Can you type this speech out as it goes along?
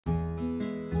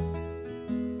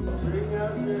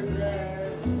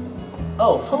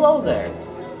Oh, hello there.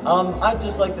 I'd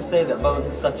just like to say that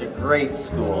Voaden's such a great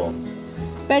school.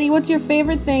 Betty, what's your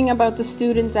favorite thing about the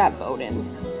students at Voaden?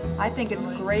 I think it's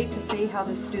great to see how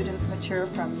the students mature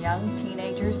from young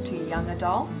teenagers to young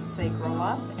adults. They grow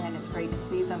up, and it's great to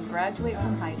see them graduate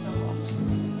from high school.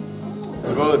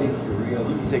 Mr. Voaden,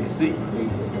 you can take a seat.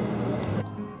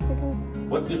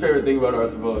 What's your favorite thing about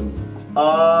Arthur Voaden?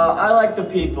 I like the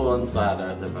people inside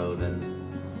Arthur Voaden.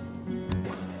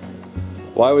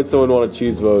 Why would someone want to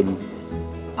choose Voaden?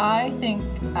 I think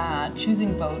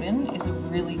choosing Voaden is a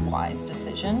really wise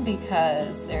decision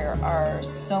because there are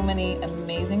so many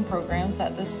amazing programs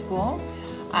at this school.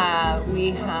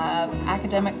 We have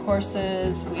academic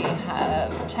courses, we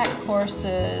have tech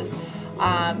courses.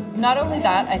 Not only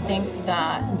that, I think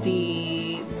that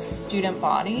the student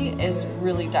body is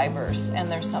really diverse and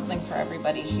there's something for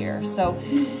everybody here. So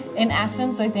in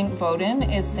essence, I think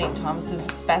Voaden is St. Thomas's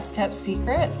best kept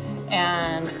secret,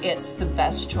 and it's the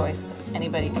best choice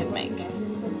anybody could make.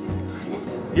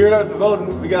 Here at Arthur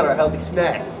Voaden, we got our healthy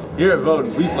snacks. Here at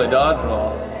Voaden, we play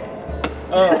dodgeball.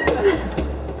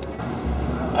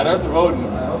 At Arthur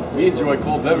Voaden, we enjoy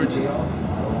cold beverages.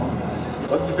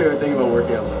 What's your favorite thing about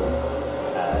working at Voaden?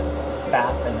 The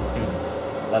staff and the students.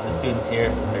 I love the students here,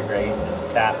 they're great, and the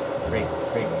staff's great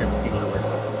group of people to work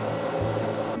with.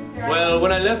 Well,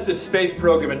 when I left the space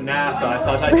program at NASA, I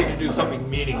thought I needed to do something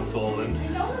meaningful, and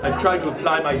I tried to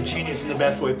apply my genius in the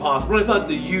best way possible. I thought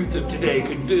the youth of today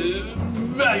could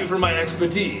value from my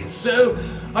expertise, so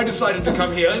I decided to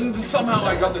come here, and somehow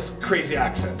I got this crazy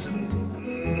accent,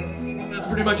 and that's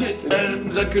pretty much it. And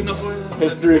is that good enough for you?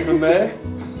 History from there?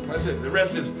 That's it. The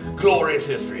rest is glorious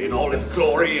history, and all its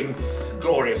glory and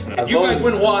gloriousness. If you guys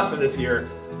win WASA this year,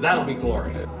 that'll be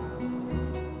glory.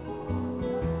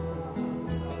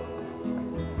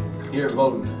 Here at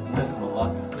Voaden, this is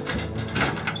Malacca.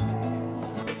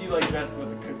 What do you like best about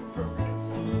the cooking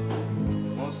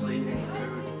program? Mostly eating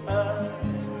food.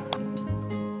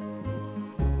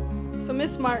 So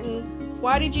Miss Martin,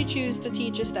 why did you choose to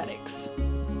teach aesthetics?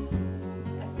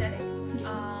 Aesthetics.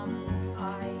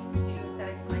 I do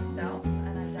aesthetics myself,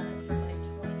 and I've done it for like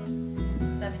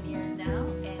 27 years now,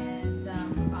 and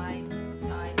I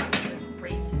think it's a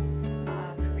great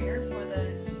career for the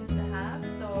students to have.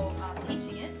 So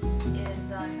teaching it is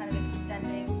kind of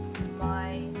extending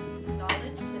my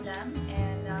knowledge to them,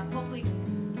 and hopefully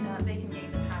they can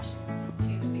gain the passion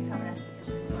to become an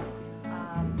esthetician as well.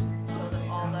 Show them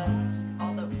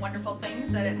all the wonderful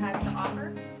things that it has to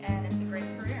offer, and it's a great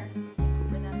career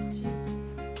for them to choose.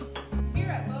 Here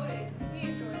at Voaden, we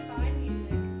enjoy fine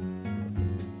music.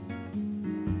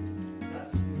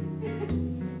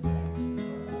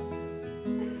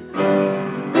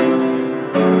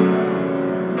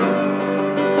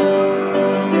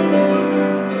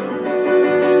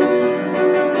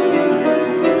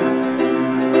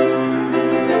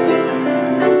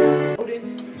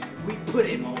 We put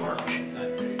in work.